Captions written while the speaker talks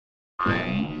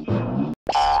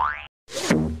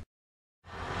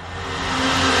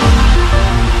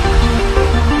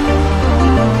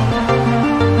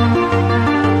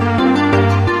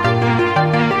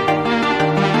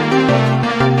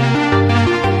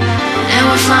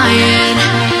Flying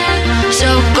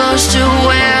so close to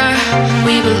where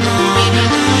we belong,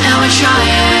 and we're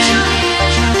trying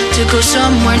to go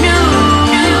somewhere new.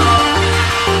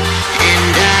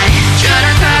 And I try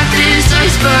to crack this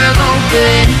iceberg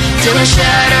open till it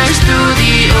shatters through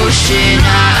the ocean.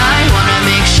 I wanna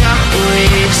make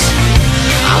shockwaves,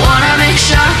 I wanna make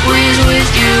shockwaves with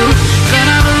you.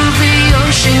 Gonna move the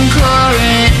ocean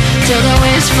current till the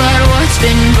waves flood what's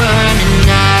been burning.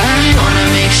 I wanna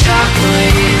make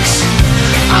shockwaves,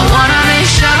 I wanna make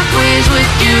shockwaves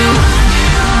with you.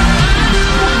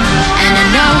 And I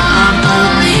know I'm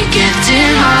only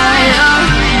getting higher,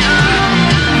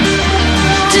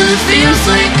 till it feels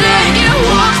like I can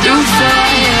walk through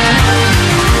fire.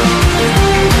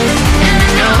 And I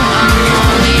know I'm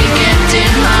only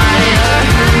getting higher,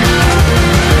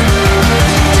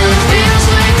 till it feels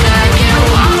like I can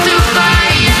walk through fire.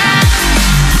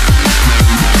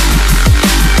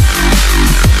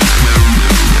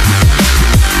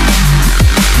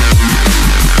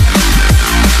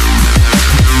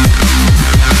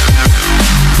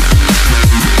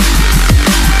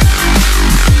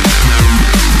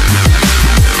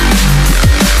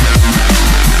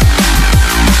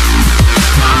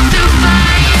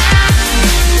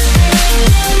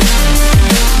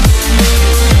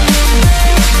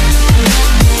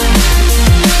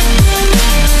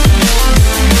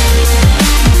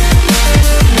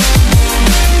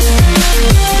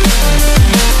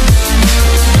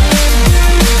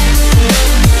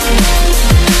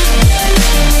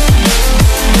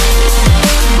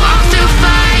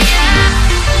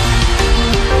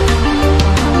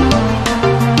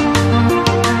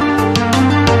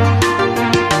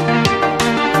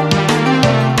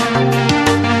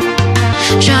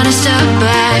 Trying to step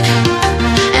back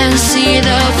and see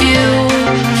the view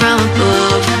from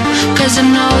above, 'cause I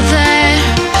know that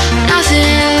nothing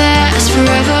lasts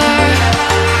forever.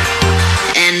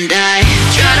 And I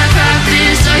try to crack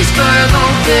this iceberg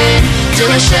open till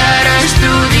it shatters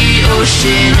through the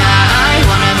ocean. I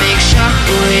wanna make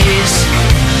shockwaves,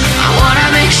 I wanna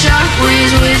make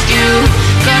shockwaves with you.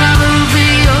 Gonna move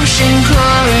the ocean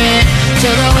current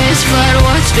till the waves flood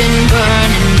what's been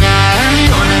burning. I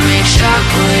wanna make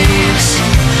shockwaves,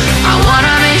 I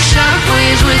wanna make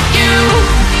shockwaves with you.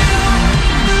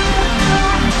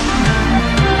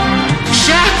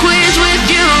 Shockwaves with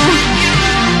you,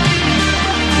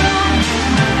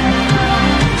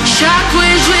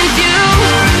 shockwaves with you,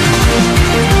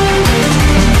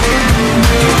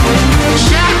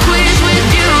 shockwaves with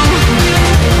you,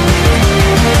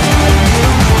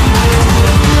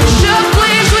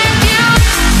 shockwaves with you.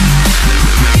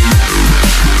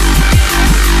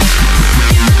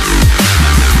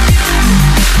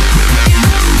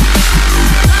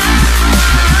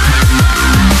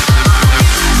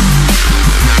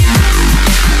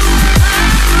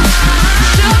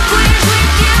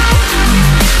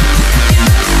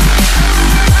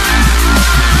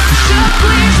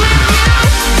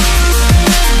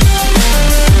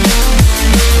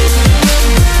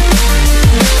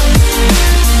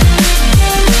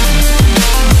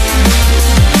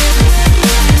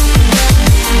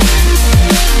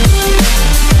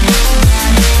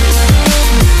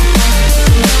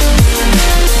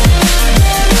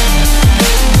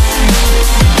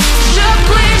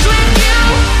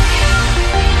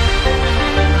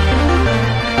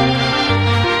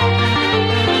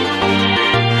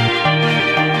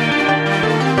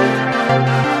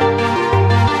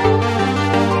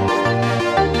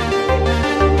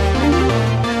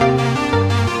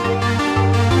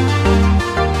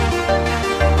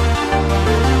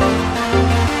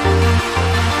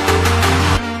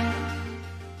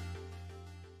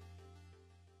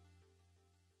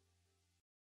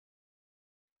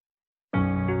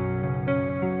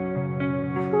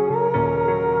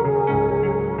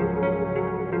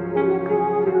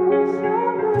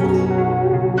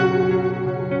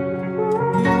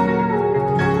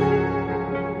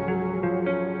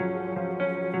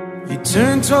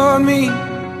 Turn toward me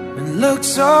and look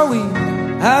so weak.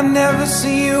 I've never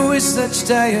seen you with such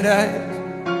tired eyes.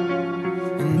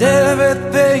 And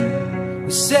everything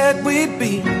we said we'd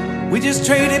be, we just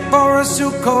traded for a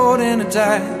suit coat and a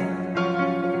tie.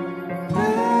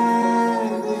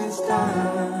 This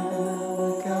time we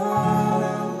got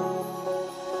out.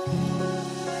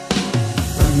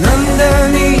 And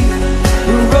underneath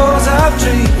the rows of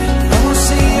trees, I will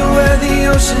see you where the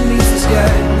ocean meets the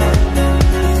sky.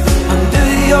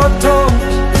 Your door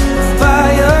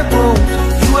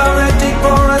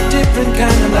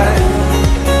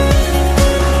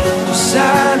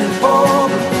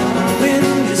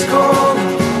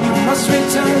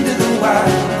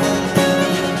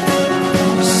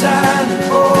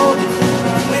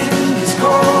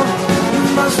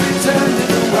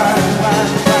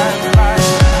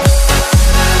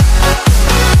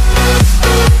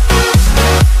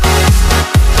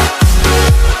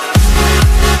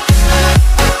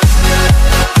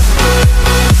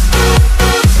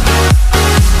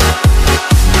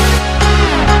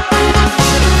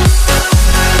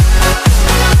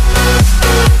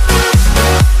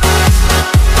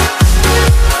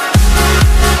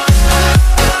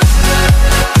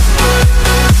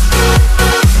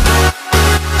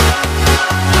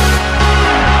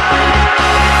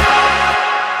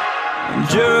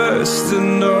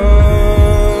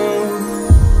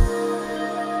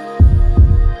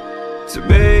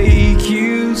make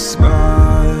you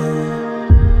smile,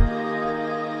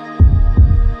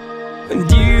 and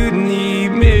you need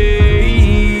me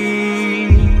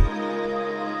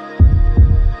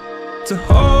to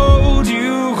hold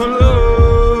you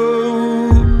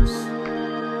close,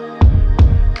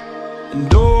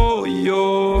 and all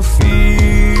your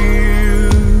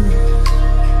fears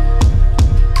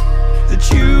that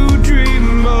you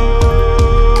dream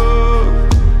of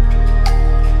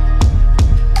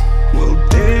will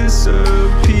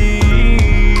disappear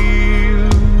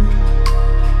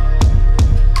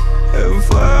and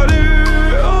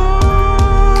flutter on.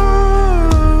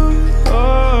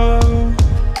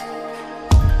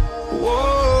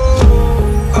 Whoa,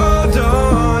 hold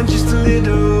on just a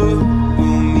little.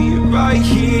 We'll meet right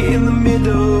here in the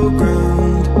middle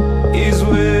ground is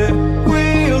where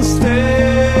we'll stand.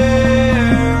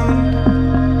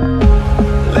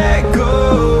 Let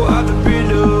go of the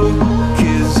brittle,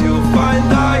 'cause you'll find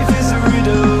life is a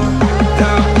riddle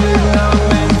that we're not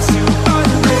meant to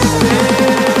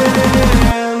understand.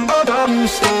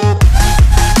 Understand.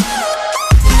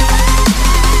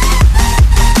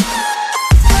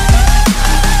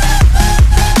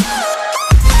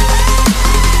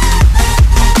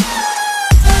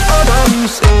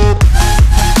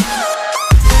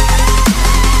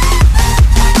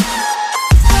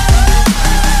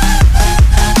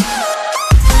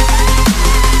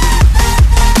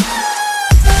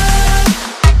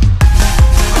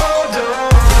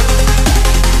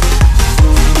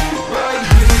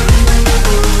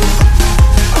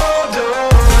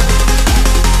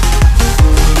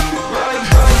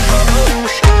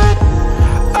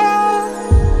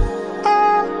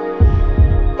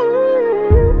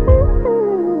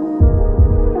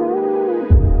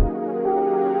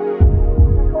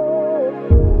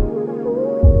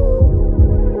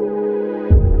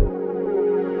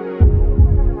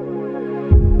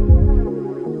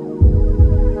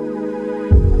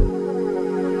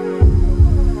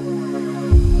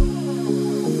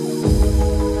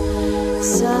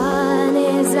 Sun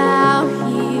is out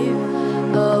here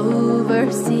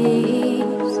overseas.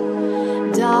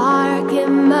 Dark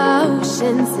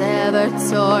emotions ever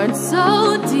torn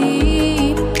so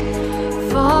deep,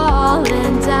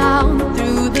 falling down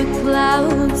through the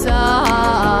clouds.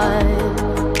 I'm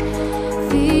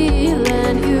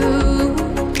feeling you.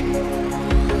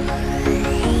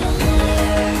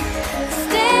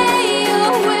 Stay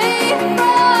away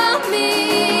from me.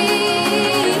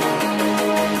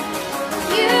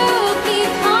 You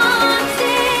keep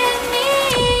haunting me.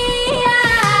 I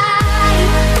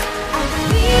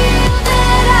feel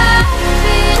that I've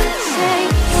been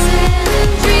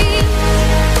chasing dreams.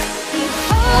 Keep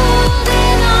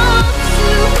holding on to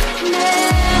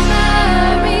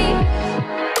memories.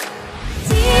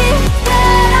 Tears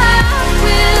that I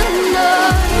will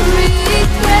not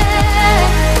regret.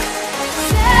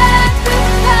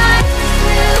 Sacrifice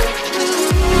will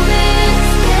prove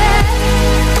instead.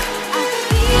 I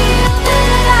feel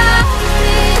that I've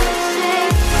been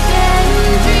chasing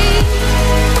dreams.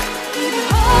 Keep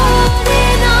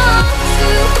holding on to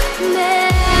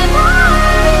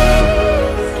memories.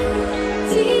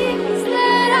 Tears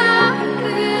that I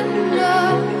will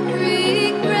not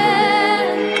regret.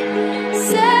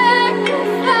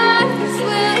 Sacrifice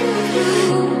will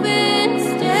prove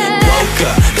instead. Woke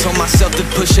up, told myself to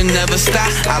push and never stop.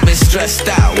 I've been stressed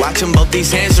out, watching both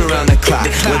these hands around the clock.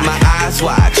 With my eyes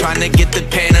wide, trying to get the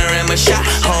panorama shot.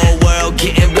 Whole world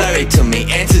getting blurry to me,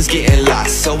 answers getting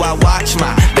lost. So I watch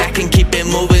my back and keep it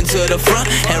moving to the front.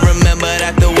 And remember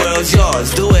that the world's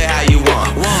yours, do it how you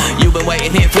want. You've been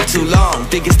waiting here for too long,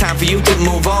 think it's time for you to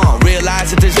move on. Realize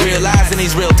that there's real lies in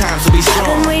these real times, so be I've been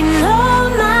strong. waiting all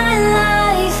my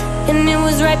life, and it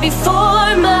was right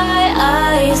before my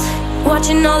eyes.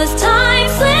 Watching all this time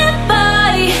slip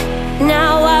by,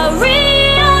 now I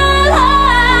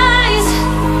realize.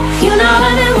 You know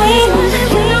I've been waiting.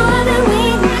 You know I've been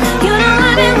waiting. You know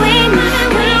I've been waiting.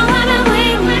 You know I've been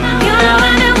waiting. You know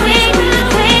I've been waiting,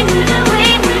 waiting,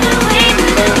 waiting, waiting.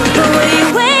 But will you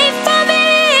wait for me?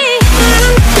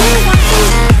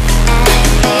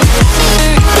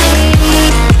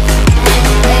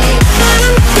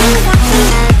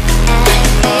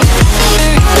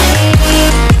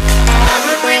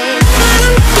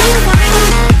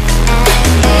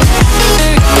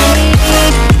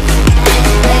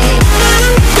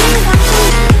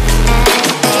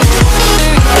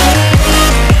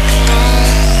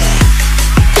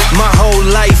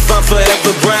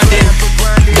 forever grinding,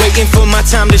 waiting for my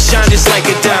time to shine just like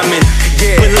a diamond.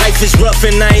 When life is rough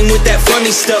and I ain't with that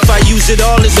funny stuff, I use it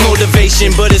all as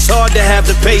motivation, but it's hard to have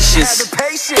the patience.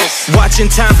 Watching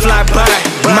time fly by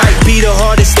might be the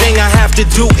hardest thing I have to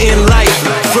do in life.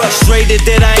 Frustrated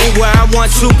that I ain't where I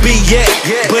want to be yet,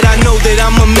 but I know that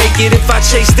I'ma make it if I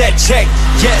chase that check.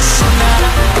 Yes.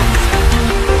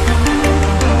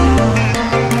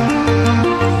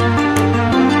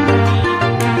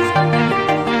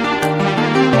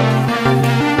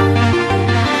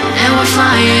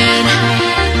 Flying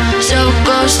so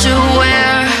close to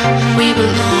where we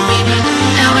belong,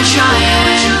 and we're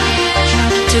trying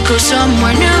to go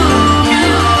somewhere new.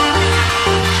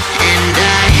 And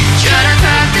I try to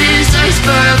crack this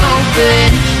iceberg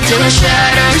open till it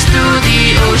shatters through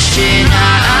the ocean.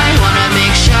 I wanna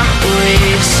make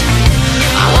shockwaves,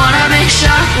 I wanna make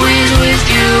shockwaves with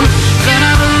you.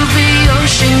 Gonna move the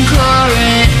ocean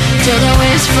current till the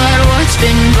waves flood what's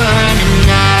been burning.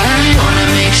 I wanna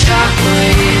make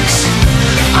shockwaves,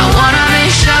 I wanna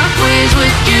make shockwaves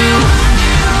with you.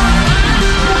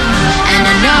 And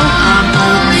I know I'm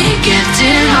only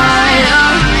getting higher,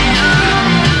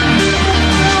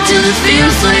 till it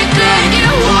feels like I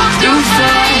can walk through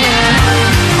fire.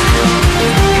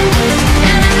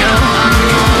 And I know I'm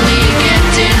only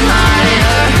getting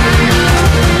higher,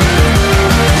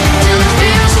 till it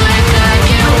feels like I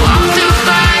can walk through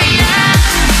fire.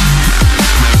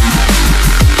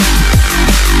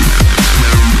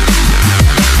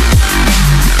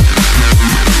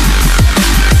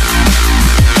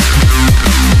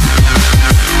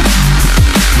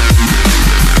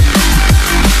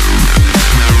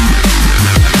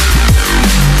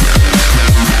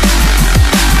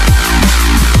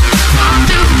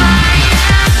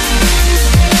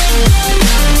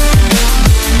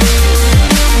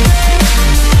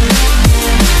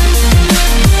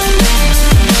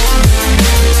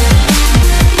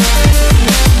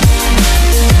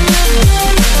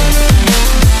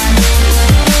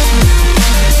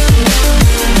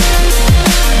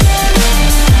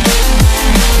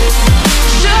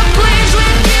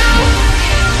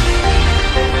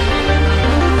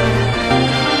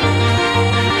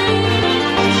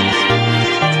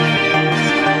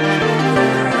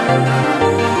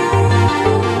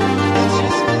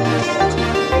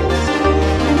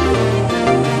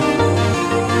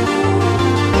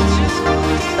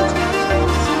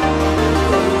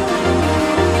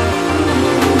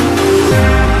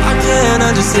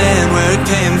 Understand where it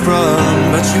came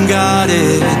from, but you got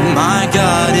it, I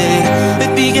got it.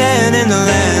 It began in the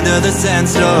land of the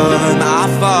sandstorm. I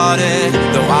fought it,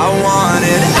 though I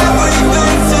wanted